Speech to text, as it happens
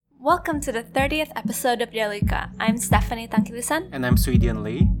Welcome to the 30th episode of Yalika. I'm Stephanie Tangkilisan. And I'm Swedian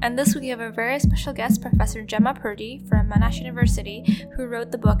Lee. And this week we have a very special guest, Professor Jemma Purdey from Monash University, who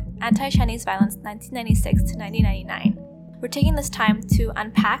wrote the book Anti-Chinese Violence 1996 to 1999. We're taking this time to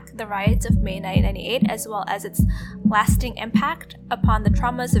unpack the riots of May 1998 as well as its lasting impact upon the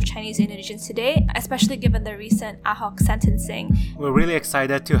traumas of Chinese Indonesians today, especially given the recent Ahok sentencing. We're really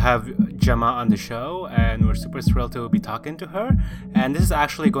excited to have Jemma on the show, and we're super thrilled to be talking to her. And this is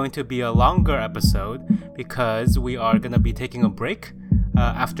actually going to be a longer episode because we are going to be taking a break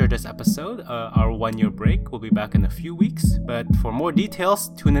after this episode, our 1-year break. We'll be back in a few weeks. But for more details,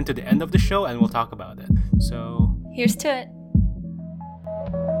 tune in to the end of the show and we'll talk about it. So here's to it.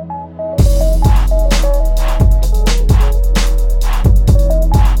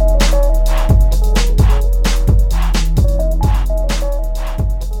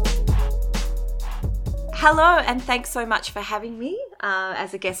 Hello, and thanks so much for having me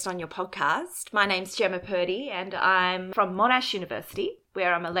as a guest on your podcast. My name's Jemma Purdey, and I'm from Monash University,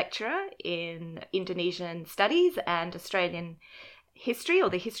 where I'm a lecturer in Indonesian studies and Australian history, or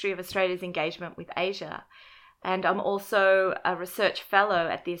the history of Australia's engagement with Asia. And I'm also a research fellow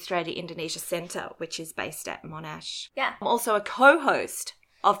at the Australia-Indonesia Centre, which is based at Monash. Yeah. I'm also a co-host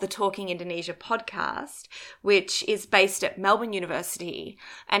of the Talking Indonesia podcast, which is based at Melbourne University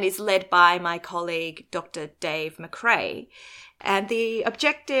and is led by my colleague, Dr. Dave McRae. And the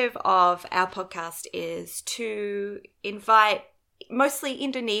objective of our podcast is to invite mostly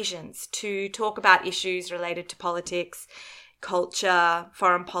Indonesians to talk about issues related to politics, culture,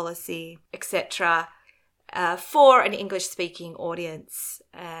 foreign policy, etc., for an English-speaking audience.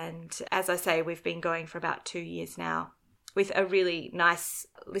 And as I say, we've been going for about 2 years now, with a really nice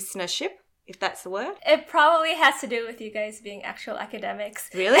listenership, if that's the word. It probably has to do with you guys being actual academics.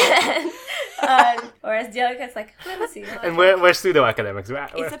 Really? Or as Dialika, it's like, let me see. And we're pseudo-academics.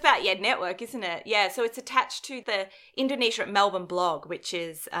 It's about, network, isn't it? Yeah, so it's attached to the Indonesia at Melbourne blog, which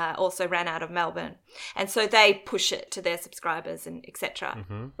is also ran out of Melbourne. And so they push it to their subscribers and etc.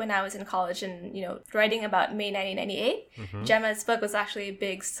 Mm-hmm. When I was in college and, writing about May 1998, Jemma's book was actually a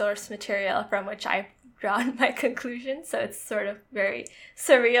big source material from which I drawn my conclusion, so it's sort of very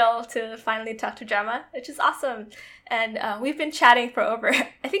surreal to finally talk to Jemma, which is awesome. And we've been chatting for over,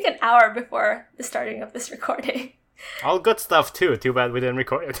 I think, an hour before the starting of this recording. All good stuff too. Too bad we didn't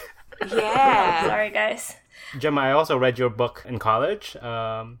record it. Yeah. Sorry, guys. Jemma, I also read your book in college.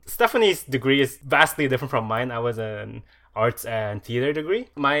 Stephanie's degree is vastly different from mine. I was an arts and theater degree.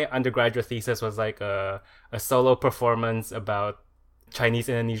 My undergraduate thesis was like a solo performance about Chinese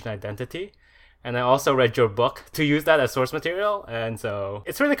Indonesian identity. And I also read your book to use that as source material. And so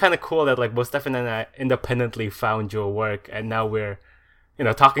it's really kind of cool that like both Stefan and I independently found your work and now we're,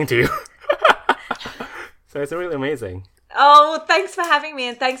 talking to you. So it's really amazing. Oh, thanks for having me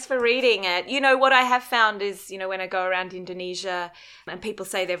and thanks for reading it. What I have found is, when I go around Indonesia and people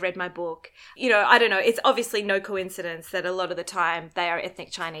say they've read my book, I don't know, it's obviously no coincidence that a lot of the time they are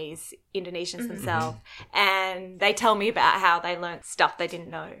ethnic Chinese Indonesians themselves. And they tell me about how they learned stuff they didn't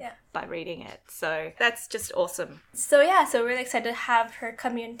know by reading it. So that's just awesome. So we're really excited to have her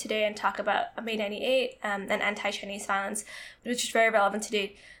come in today and talk about May 98 and anti-Chinese violence, which is very relevant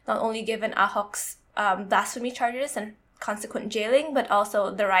today, not only given Ahok's blasphemy charges and consequent jailing, but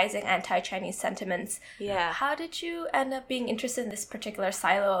also the rising anti-Chinese sentiments. Yeah. How did you end up being interested in this particular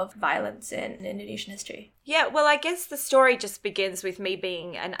silo of violence in Indonesian history? Yeah, well, I guess the story just begins with me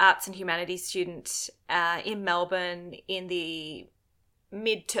being an arts and humanities student in Melbourne in the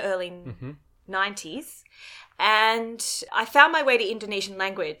mid to early 90s. And I found my way to Indonesian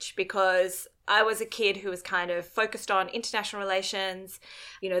language because I was a kid who was kind of focused on international relations,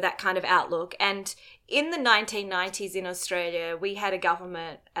 that kind of outlook. And in the 1990s in Australia, we had a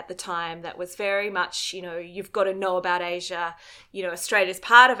government at the time that was very much, you've got to know about Asia. Australia's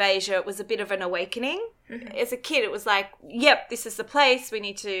part of Asia. It was a bit of an awakening. Mm-hmm. As a kid, it was like, yep, this is the place. We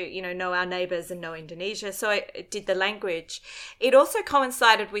need to, know our neighbours and know Indonesia. So I did the language. It also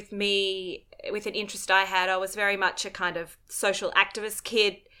coincided with me, with an interest I had. I was very much a kind of social activist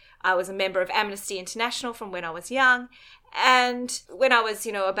kid. I was a member of Amnesty International from when I was young. And when I was,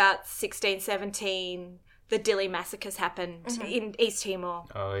 about 16, 17, the Dili massacres happened in East Timor.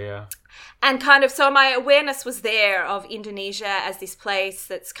 Oh, yeah. And kind of, so my awareness was there of Indonesia as this place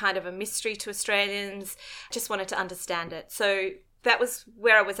that's kind of a mystery to Australians. Just wanted to understand it. So that was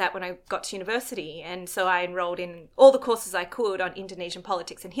where I was at when I got to university. And so I enrolled in all the courses I could on Indonesian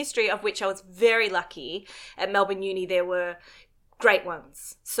politics and history, of which I was very lucky. At Melbourne Uni, there were great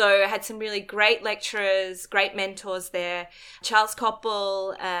ones. So I had some really great lecturers, great mentors there. Charles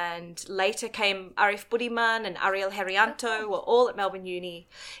Koppel, and later came Arif Budiman and Ariel Herianto were all at Melbourne Uni.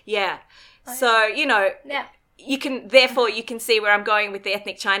 Yeah. So, you know, you can see where I'm going with the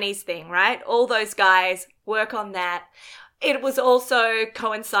ethnic Chinese thing, right? All those guys work on that. It was also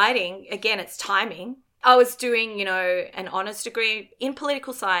coinciding, again, it's timing. I was doing, you know, an honours degree in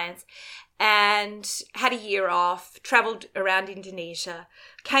political science and had a year off, travelled around Indonesia,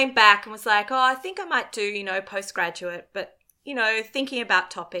 came back and was like, oh, I think I might do, you know, postgraduate, but, you know, thinking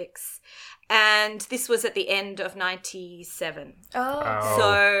about topics. And this was at the end of 97. Oh.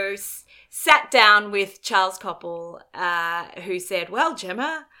 So sat down with Charles Koppel, who said, well,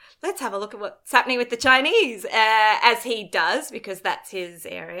 Jemma, let's have a look at what's happening with the Chinese, as he does, because that's his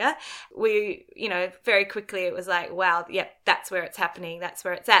area. We, you know, very quickly it was like, wow, yep, that's where it's happening. That's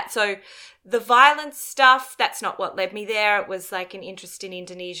where it's at. So the violence stuff, that's not what led me there. It was like an interest in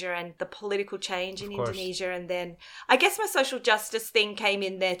Indonesia and the political change in Indonesia. And then I guess my social justice thing came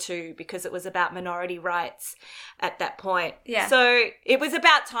in there too, because it was about minority rights at that point. Yeah. So it was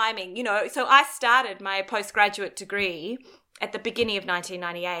about timing, you know. So I started my postgraduate degree at the beginning of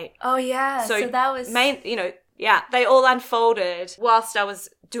 1998. Oh, yeah. So that was... they all unfolded whilst I was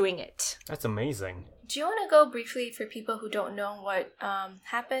doing it. That's amazing. Do you want to go briefly for people who don't know what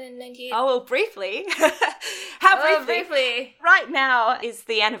happened in 98? Oh, well, briefly. How briefly? Briefly. Right now is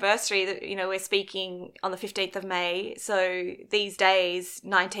the anniversary that, you know, we're speaking on the 15th of May. So these days,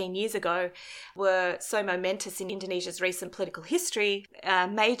 19 years ago, were so momentous in Indonesia's recent political history.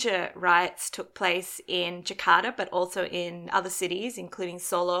 Major riots took place in Jakarta, but also in other cities, including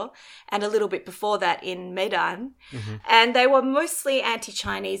Solo, and a little bit before that in Medan. Mm-hmm. And they were mostly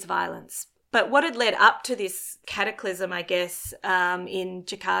anti-Chinese violence. But what had led up to this cataclysm, I guess, in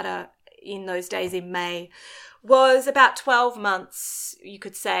Jakarta in those days in May, was about 12 months, you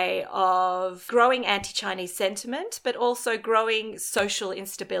could say, of growing anti-Chinese sentiment, but also growing social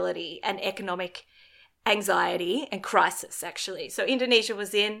instability and economic anxiety and crisis, actually. So Indonesia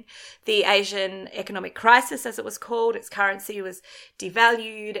was in the Asian economic crisis, as it was called. Its currency was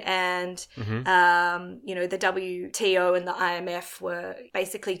devalued, and you know, the WTO and the IMF were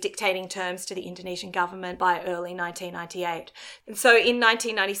basically dictating terms to the Indonesian government by early 1998. And so in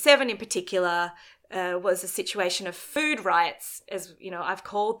 1997 in particular, was a situation of food riots, as you know, I've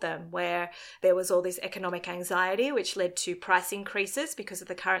called them, where there was all this economic anxiety, which led to price increases because of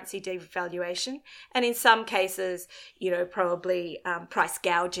the currency devaluation, and in some cases, you know, probably price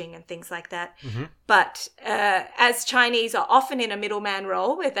gouging and things like that. Mm-hmm. But as Chinese are often in a middleman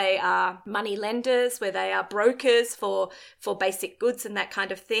role, where they are money lenders, where they are brokers for basic goods and that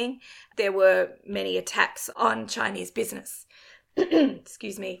kind of thing, there were many attacks on Chinese business.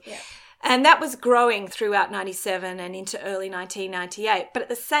 Excuse me. Yeah. And that was growing throughout 97 and into early 1998. But at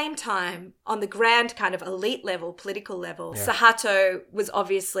the same time, on the grand kind of elite level, political level, Suharto was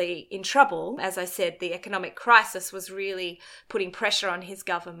obviously in trouble. As I said, the economic crisis was really putting pressure on his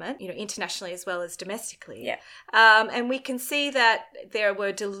government, you know, internationally as well as domestically. Yeah. And we can see that there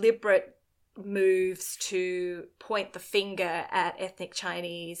were deliberate moves to point the finger at ethnic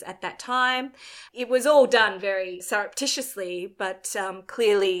Chinese at that time. It was all done very surreptitiously, but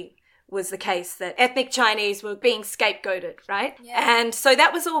clearly was the case that ethnic Chinese were being scapegoated, right? Yeah. And so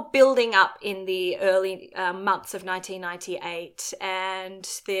that was all building up in the early months of 1998, and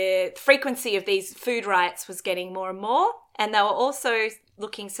the frequency of these food riots was getting more and more, and they were also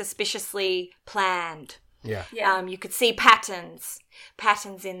looking suspiciously planned. Yeah. You could see patterns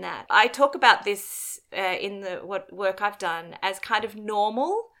in that. I talk about this in the what work I've done as kind of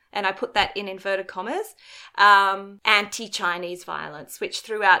normal, and I put that in inverted commas, anti-Chinese violence, which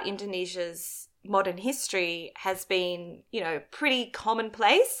throughout Indonesia's modern history has been, you know, pretty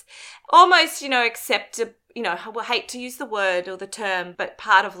commonplace, almost, you know, accepted, you know, I hate to use the word or the term, but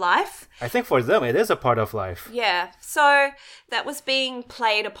part of life. I think for them it is a part of life. Yeah. So that was being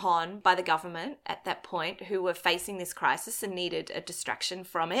played upon by the government at that point, who were facing this crisis and needed a distraction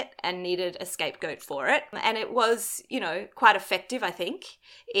from it and needed a scapegoat for it. And it was, you know, quite effective, I think,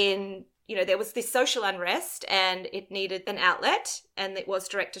 in, you know, there was this social unrest and it needed an outlet, and it was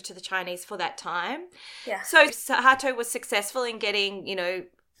directed to the Chinese for that time. Yeah. So Suharto was successful in getting, you know,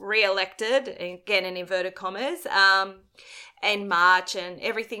 re-elected, again in inverted commas, in March, and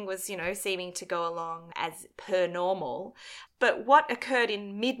everything was, you know, seeming to go along as per normal. But what occurred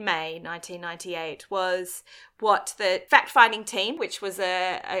in mid-May 1998 was what the fact-finding team, which was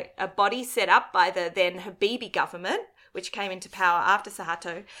a body set up by the then Habibie government, which came into power after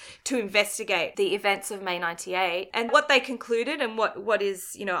Suharto, to investigate the events of May 98. And what they concluded, and what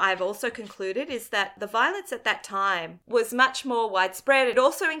is, I've also concluded, is that the violence at that time was much more widespread. It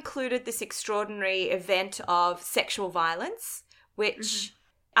also included this extraordinary event of sexual violence, which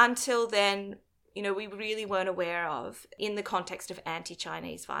until then, we really weren't aware of in the context of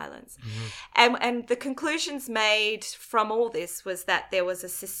anti-Chinese violence. And the conclusions made from all this was that there was a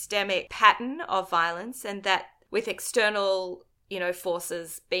systemic pattern of violence, and that with external,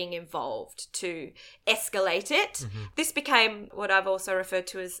 forces being involved to escalate it, this became what I've also referred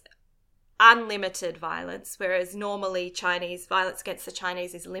to as unlimited violence, whereas normally Chinese violence against the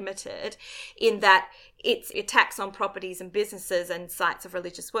Chinese is limited in that it's attacks on properties and businesses and sites of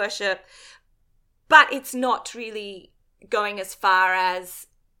religious worship, but it's not really going as far as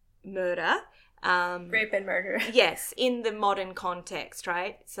murder. Rape and murder. Yes, in the modern context,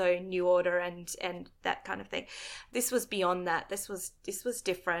 right? So New Order and that kind of thing. This was beyond that. This was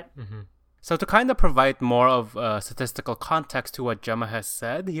different. So to kind of provide more of statistical context to what Jemma has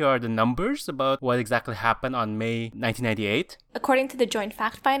said, here are the numbers about what exactly happened on May 1998. According to the joint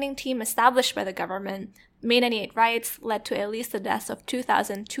fact-finding team established by the government, May 98 riots led to at least the deaths of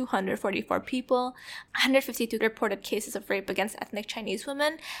 2,244 people, 152 reported cases of rape against ethnic Chinese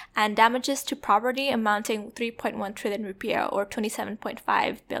women, and damages to property amounting 3.1 trillion rupiah, or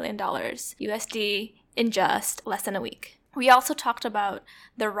 $27.5 billion USD, in just less than a week. We also talked about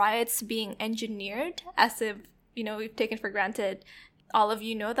the riots being engineered, as if, we've taken for granted all of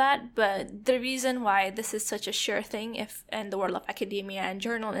you know that, but the reason why this is such a sure thing in the world of academia and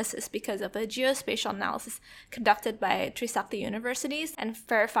journalists is because of a geospatial analysis conducted by Trisakti universities and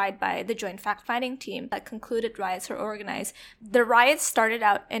verified by the joint fact-finding team that concluded riots were organized. The riots started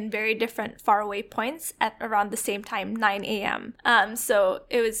out in very different faraway points at around the same time, 9 a.m. So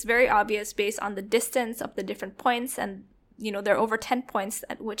it was very obvious based on the distance of the different points, and there are over 10 points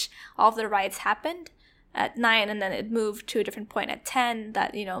at which all of the riots happened at 9, and then it moved to a different point at 10,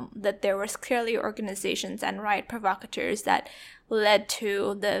 that that there was clearly organizations and riot provocateurs that led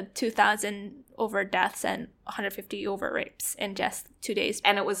to the 2,000 over deaths and 150 over rapes in just 2 days.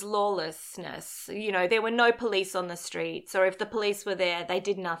 And it was lawlessness. There were no police on the streets, or if the police were there, they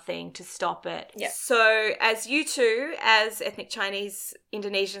did nothing to stop it. Yeah. So as you two, as ethnic Chinese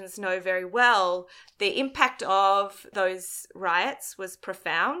Indonesians, know very well, the impact of those riots was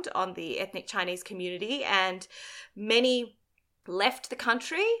profound on the ethnic Chinese community, and many left the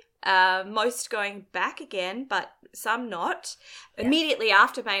country, most going back again, but some not. Yeah. Immediately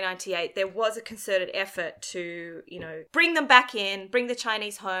after May 98, there was a concerted effort to, bring them back in, bring the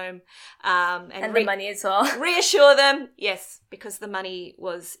Chinese home. And the money as well. Reassure them, yes, because the money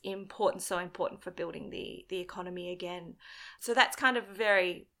was important, so important for building the economy again. So that's kind of a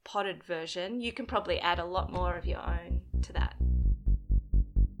very potted version. You can probably add a lot more of your own to that.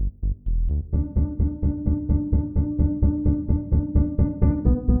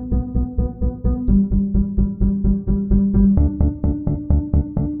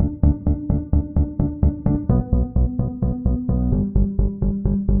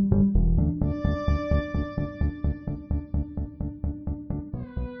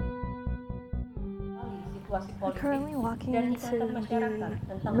 We're currently walking into the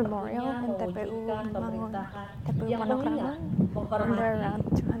memorial in TPU Pondok Rangon, and there are around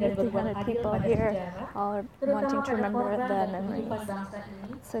 200-300 people here, all wanting to remember the memories.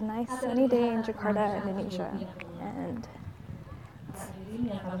 It's a nice sunny day in Jakarta, Indonesia, and it's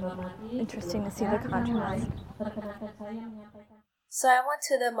interesting to see the contrast. So I went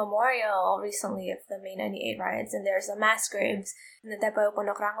to the memorial recently of the May 98 riots, and there's a mass graves in the TPU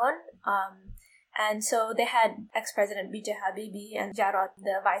Pondok Rangon. And so they had ex-president B.J. Habibie and Jarot,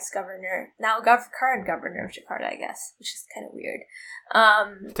 the vice governor, now current governor of Jakarta, I guess, which is kind of weird.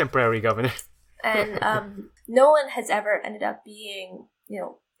 Temporary governor. And no one has ever ended up being,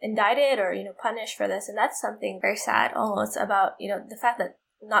 indicted or, punished for this. And that's something very sad almost about, the fact that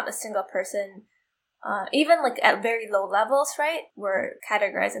not a single person, even like at very low levels, right, were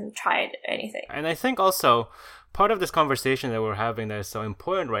categorized and tried anything. And I think also part of this conversation that we're having that is so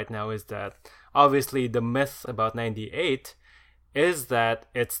important right now is that obviously the myth about 98 is that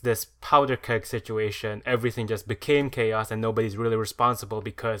it's this powder keg situation. Everything just became chaos and nobody's really responsible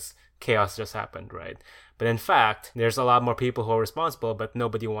because chaos just happened, right? But in fact, there's a lot more people who are responsible, but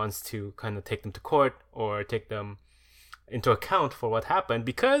nobody wants to kind of take them to court or take them into account for what happened,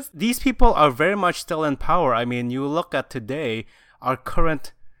 because these people are very much still in power. I mean, you look at today, our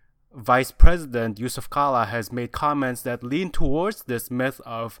current Vice President Yusuf Kala has made comments that lean towards this myth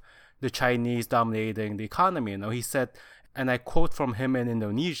of the Chinese dominating the economy. He said, and I quote from him in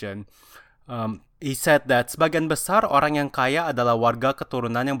Indonesian, He said that sebagian besar orang yang kaya adalah warga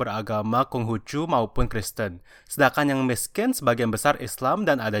keturunan yang beragama Konghucu maupun Kristen, sedangkan yang miskin sebagian besar Islam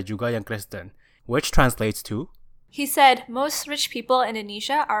dan ada juga yang Kristen, which translates to... He said, most rich people in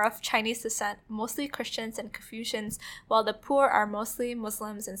Indonesia are of Chinese descent, mostly Christians and Confucians, while the poor are mostly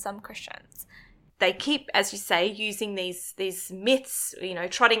Muslims and some Christians. They keep, as you say, using these myths,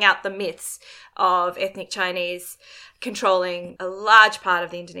 trotting out the myths of ethnic Chinese controlling a large part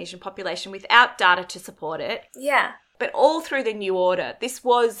of the Indonesian population without data to support it. Yeah. But all through the New Order, this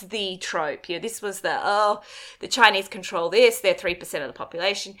was the trope. This was the Chinese control this, they're 3% of the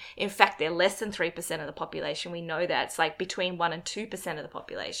population. In fact, they're less than 3% of the population. We know that. It's like between 1% and 2% of the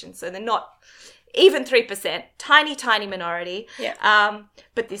population. So they're not even 3%, tiny, tiny minority. Yeah.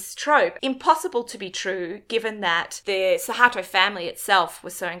 But this trope, impossible to be true, given that the Suharto family itself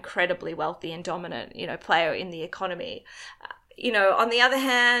was so incredibly wealthy and dominant, player in the economy. On the other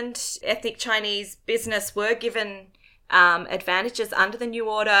hand, ethnic Chinese business were given advantages under the New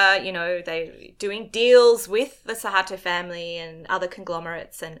Order. They doing deals with the Suharto family and other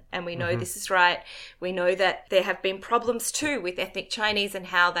conglomerates, and we know this is right. We know that there have been problems too with ethnic Chinese and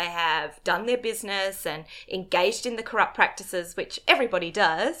how they have done their business and engaged in the corrupt practices, which everybody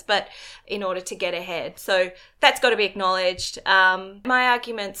does, but in order to get ahead. So that's got to be acknowledged. My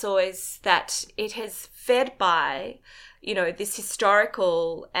argument's always that it has fed by this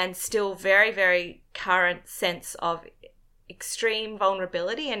historical and still very, very current sense of extreme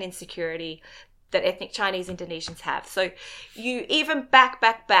vulnerability and insecurity that ethnic Chinese Indonesians have. So you even back,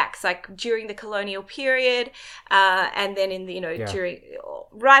 it's like during the colonial period, and then in the, during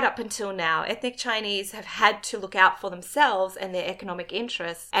right up until now, ethnic Chinese have had to look out for themselves and their economic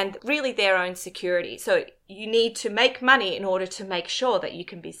interests and really their own security. So you need to make money in order to make sure that you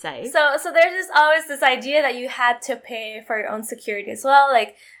can be safe. So there's always this idea that you had to pay for your own security as well.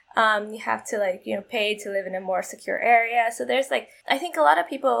 Like, you have to pay to live in a more secure area. So there's I think a lot of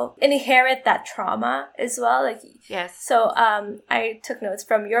people inherit that trauma as well. Yes. So I took notes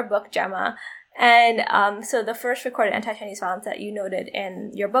from your book, Jemma. And so the first recorded anti-Chinese violence that you noted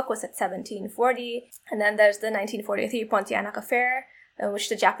in your book was at 1740. And then there's the 1943 Pontianak affair, in which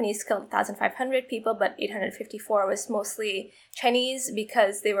the Japanese killed 1,500 people, but 854 was mostly Chinese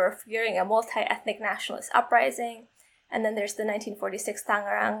because they were fearing a multi-ethnic nationalist uprising. And then there's the 1946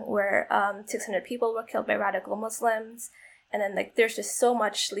 Tangerang, where 600 people were killed by radical Muslims. And then there's just so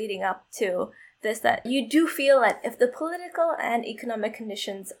much leading up to this that you do feel that if the political and economic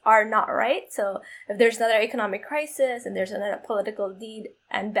conditions are not right, so if there's another economic crisis and there's another political need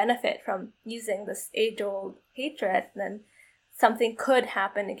and benefit from using this age-old hatred, then something could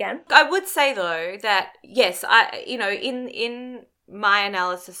happen again. I would say, though, that, yes, in my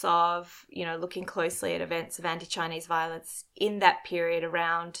analysis of, looking closely at events of anti-Chinese violence in that period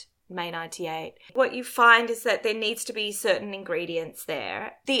around May 98, what you find is that there needs to be certain ingredients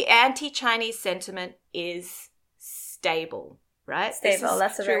there. The anti-Chinese sentiment is stable, right? Stable,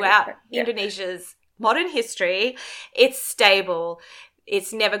 that's a very throughout good, yeah. Indonesia's modern history. It's stable.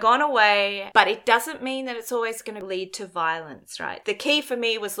 It's never gone away, but it doesn't mean that it's always going to lead to violence, right? The key for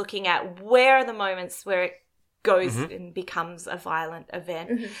me was looking at where are the moments where it goes and becomes a violent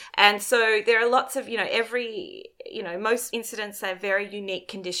event. And so there are lots of, most incidents have very unique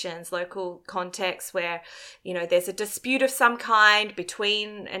conditions, local contexts where, there's a dispute of some kind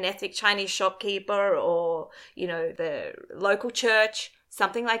between an ethnic Chinese shopkeeper or, the local church,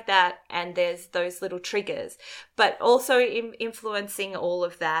 something like that, and there's those little triggers. But also influencing all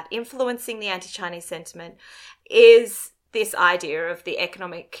of that, influencing the anti-Chinese sentiment, is this idea of the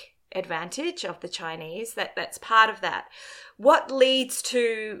economic advantage of the Chinese. That's part of that. What leads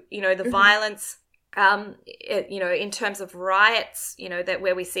to the violence, in terms of riots, that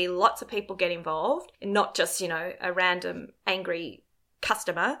where we see lots of people get involved and not just a random angry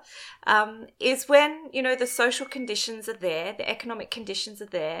customer, is when the social conditions are there, the economic conditions are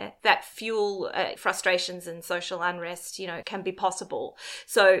there that fuel frustrations and social unrest can be possible.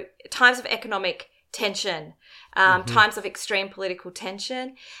 So times of economic tension, times of extreme political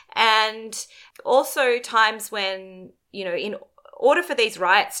tension, and also times when, in order for these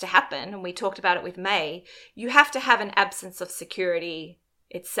riots to happen, and we talked about it with May, you have to have an absence of security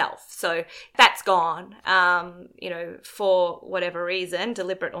itself. So that's gone, for whatever reason,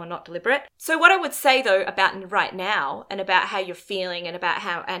 deliberate or not deliberate. So what I would say, though, about right now and about how you're feeling and about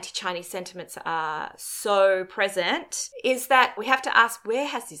how anti-Chinese sentiments are so present is that we have to ask, where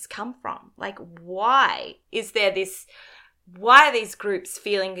has this come from? Why are these groups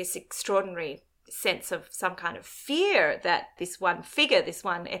feeling this extraordinary sense of some kind of fear that this one figure, this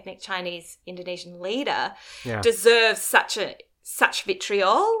one ethnic Chinese Indonesian leader, deserves such a such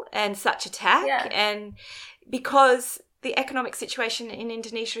vitriol and such attack, and because the economic situation in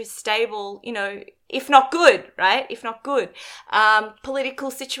Indonesia is stable, if not good, right? If not good. Political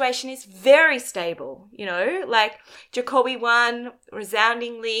situation is very stable, like Jokowi won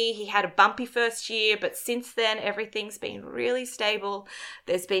resoundingly. He had a bumpy first year, but since then everything's been really stable.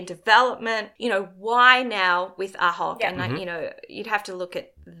 There's been development. Why now with Ahok? And, you'd have to look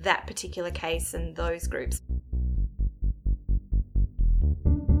at that particular case and those groups.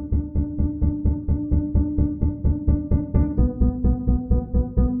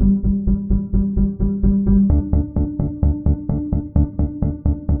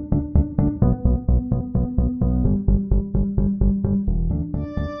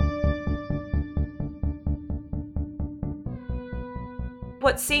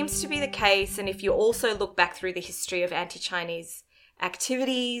 What seems to be the case, and if you also look back through the history of anti-Chinese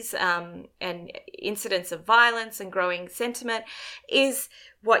activities and incidents of violence and growing sentiment, is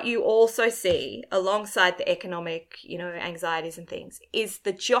what you also see alongside the economic, anxieties and things, is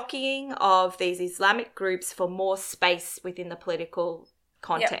the jockeying of these Islamic groups for more space within the political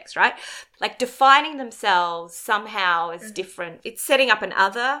context, right? Like defining themselves somehow as different. It's setting up an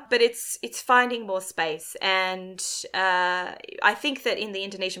other, but it's finding more space. And I think that in the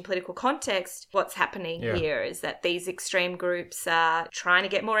Indonesian political context, what's happening here is that these extreme groups are trying to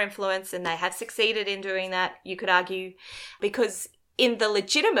get more influence, and they have succeeded in doing that, you could argue, because in the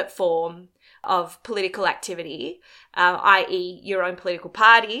legitimate form of political activity, i.e. your own political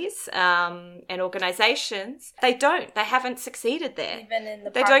parties and organisations, they haven't succeeded there. Even in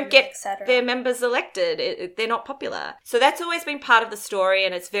the they don't get etc. their members elected. They're not popular. So that's always been part of the story,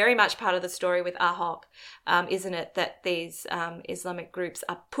 and it's very much part of the story with Ahok, isn't it, that these Islamic groups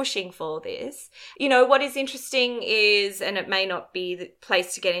are pushing for this. What is interesting is, and it may not be the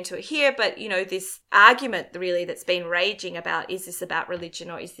place to get into it here, but, this argument really that's been raging about, is this about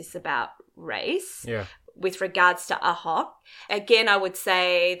religion or is this about race? Yeah. With regards to Ahok, again, I would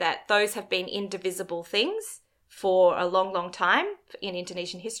say that those have been indivisible things for a long, long time in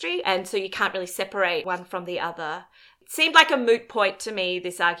Indonesian history, and so you can't really separate one from the other. It seemed like a moot point to me,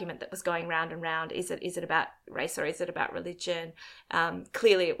 this argument that was going round and round. Is it about race or is it about religion?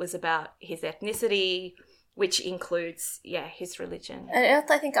 Clearly it was about his ethnicity, which includes, his religion. And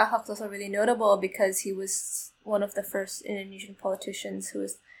I think Ahok's also really notable because he was one of the first Indonesian politicians who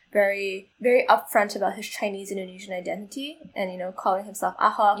was very, very upfront about his Chinese Indonesian identity and, calling himself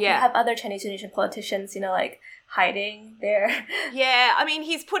Ahok. Yeah. You have other Chinese Indonesian politicians, like hiding there. Yeah, I mean,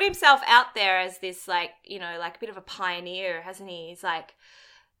 he's put himself out there as this, like a bit of a pioneer, hasn't he? He's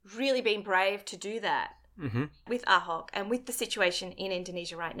really been brave to do that. Mm-hmm. With Ahok and with the situation in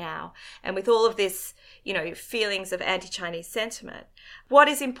Indonesia right now, and with all of this, feelings of anti-Chinese sentiment. What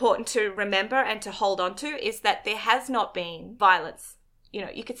is important to remember and to hold on to is that there has not been violence.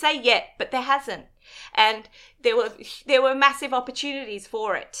 You could say yet, but there hasn't. And there were massive opportunities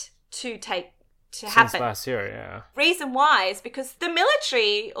for it to happen. Since last year, yeah. Reason why is because the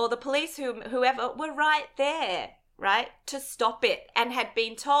military or the police, whoever, were right there, right, to stop it, and had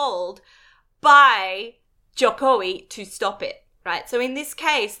been told by Jokowi to stop it, right? So in this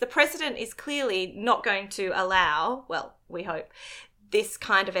case, the president is clearly not going to allow, well, we hope, this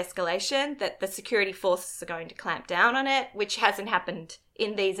kind of escalation, that the security forces are going to clamp down on it, which hasn't happened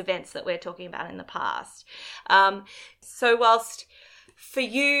in these events that we're talking about in the past. So whilst for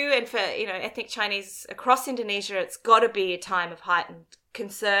you and for, ethnic Chinese across Indonesia, it's got to be a time of heightened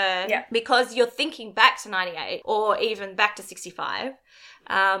concern because you're thinking back to 98 or even back to 65.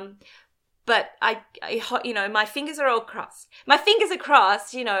 But I, my fingers are all crossed. My fingers are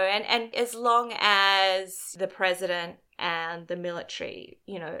crossed, and as long as the president and the military,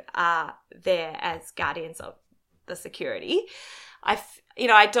 are there as guardians of the security,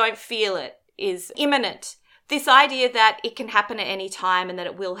 I don't feel it is imminent. This idea that it can happen at any time and that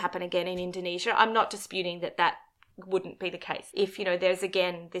it will happen again in Indonesia, I'm not disputing that wouldn't be the case. If, there's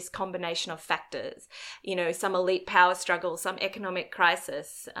again this combination of factors, some elite power struggle, some economic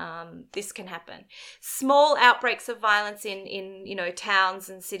crisis, this can happen. Small outbreaks of violence in towns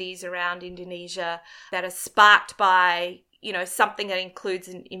and cities around Indonesia that are sparked by, something that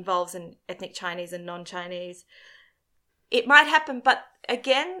involves an ethnic Chinese and non-Chinese. It might happen, but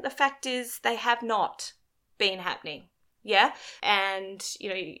again, the fact is they have not been happening. Yeah. And,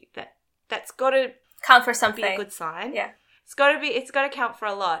 that's got to count for something. Be a good sign. Yeah. It's got to count for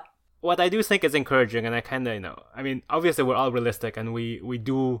a lot. What I do think is encouraging, and I kind of, obviously we're all realistic and we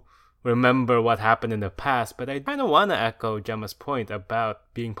do remember what happened in the past, but I kind of want to echo Gemma's point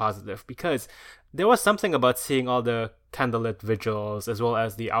about being positive, because there was something about seeing all the candlelit vigils as well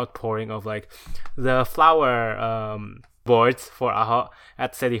as the outpouring of the flower boards for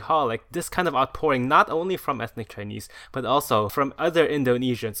at City Hall, like this kind of outpouring, not only from ethnic Chinese, but also from other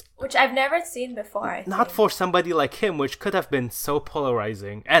Indonesians. Which I've never seen before. Not for somebody like him, which could have been so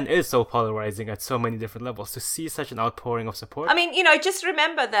polarizing and is so polarizing at so many different levels, to see such an outpouring of support. I mean, just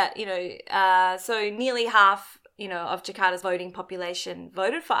remember that, so nearly half, of Jakarta's voting population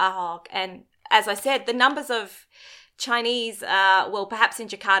voted for Ahok. And as I said, the numbers of Chinese, perhaps in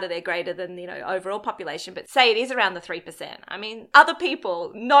Jakarta they're greater than the overall population, but say it is around the 3%. I mean, other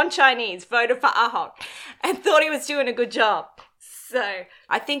people, non-Chinese, voted for Ahok and thought he was doing a good job. So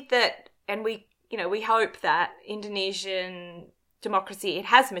I think that, and we hope that Indonesian democracy, it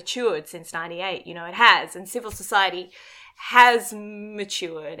has matured since 98. It has, and civil society has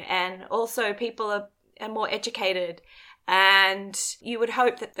matured, and also people are more educated. And you would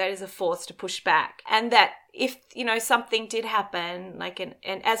hope that that is a force to push back, and that if something did happen, like and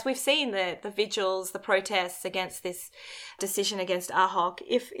as we've seen the vigils, the protests against this decision against Ahok,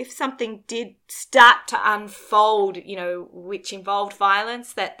 if something did start to unfold, which involved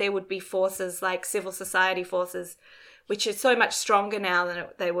violence, that there would be forces like civil society forces, which are so much stronger now than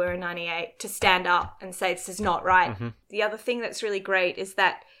they were in 98, to stand up and say this is not right. Mm-hmm. The other thing that's really great is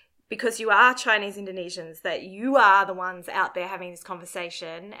that, because you are Chinese Indonesians, that you are the ones out there having this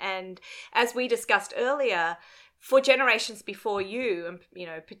conversation. And as we discussed earlier, for generations before you, and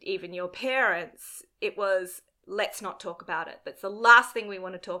even your parents, it was, let's not talk about it. That's the last thing we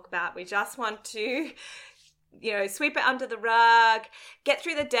want to talk about. We just want to, sweep it under the rug, get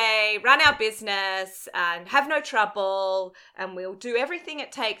through the day, run our business, and have no trouble. And we'll do everything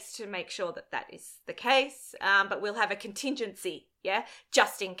it takes to make sure that that is the case. But we'll have a contingency,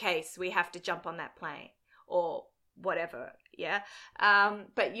 just in case we have to jump on that plane or whatever,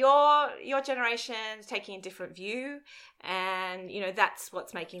 But your generation's taking a different view, and, that's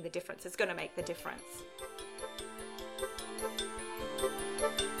what's making the difference. It's going to make the difference.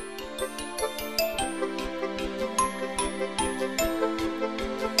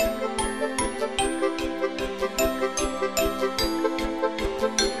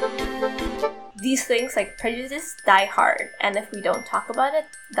 These things like prejudice die hard, and if we don't talk about it,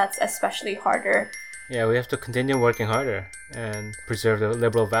 that's especially harder. Yeah, we have to continue working harder and preserve the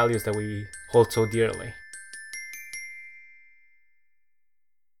liberal values that we hold so dearly.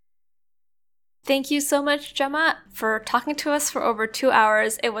 Thank you so much, Jemma, for talking to us for over 2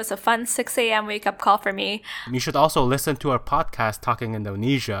 hours. It was a fun 6 a.m. wake-up call for me. You should also listen to our podcast, Talking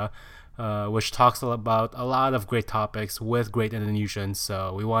Indonesia, which talks about a lot of great topics with great Indonesians.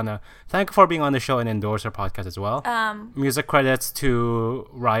 So we want to thank you for being on the show and endorse our podcast as well. Music credits to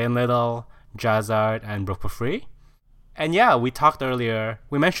Ryan Little, Jazzard, and Brooke Free. And yeah, we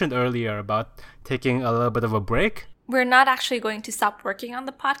mentioned earlier about taking a little bit of a break. We're not actually going to stop working on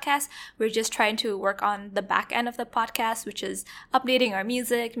the podcast. We're just trying to work on the back end of the podcast, which is updating our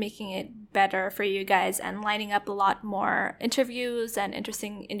music, making it better for you guys, and lining up a lot more interviews and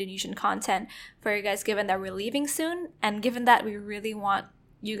interesting Indonesian content for you guys, given that we're leaving soon, and given that we really want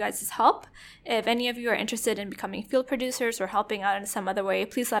you guys' help. If any of you are interested in becoming field producers or helping out in some other way,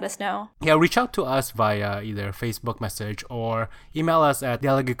 please let us know. Yeah, reach out to us via either Facebook message or email us at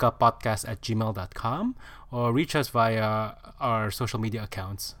dialogicapodcast@gmail.com, or reach us via our social media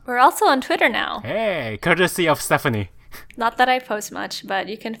accounts. We're also on Twitter now. Hey, courtesy of Stephanie. Not that I post much, but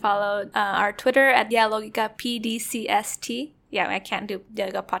you can follow our Twitter at dialogicapdcst. Yeah, I can't do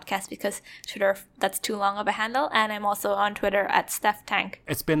Dialoga Podcast because Twitter, that's too long of a handle. And I'm also on Twitter at StephTank.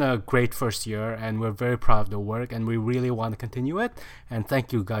 It's been a great first year, and we're very proud of the work, and we really want to continue it. And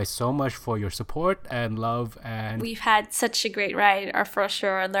thank you guys so much for your support and love. And we've had such a great ride our first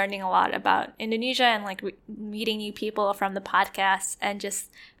year, learning a lot about Indonesia and meeting new people from the podcast, and just,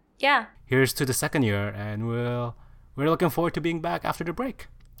 yeah. Here's to the second year, and we're looking forward to being back after the break.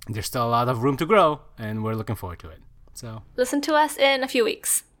 There's still a lot of room to grow, and we're looking forward to it. So listen to us in a few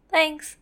weeks. Thanks.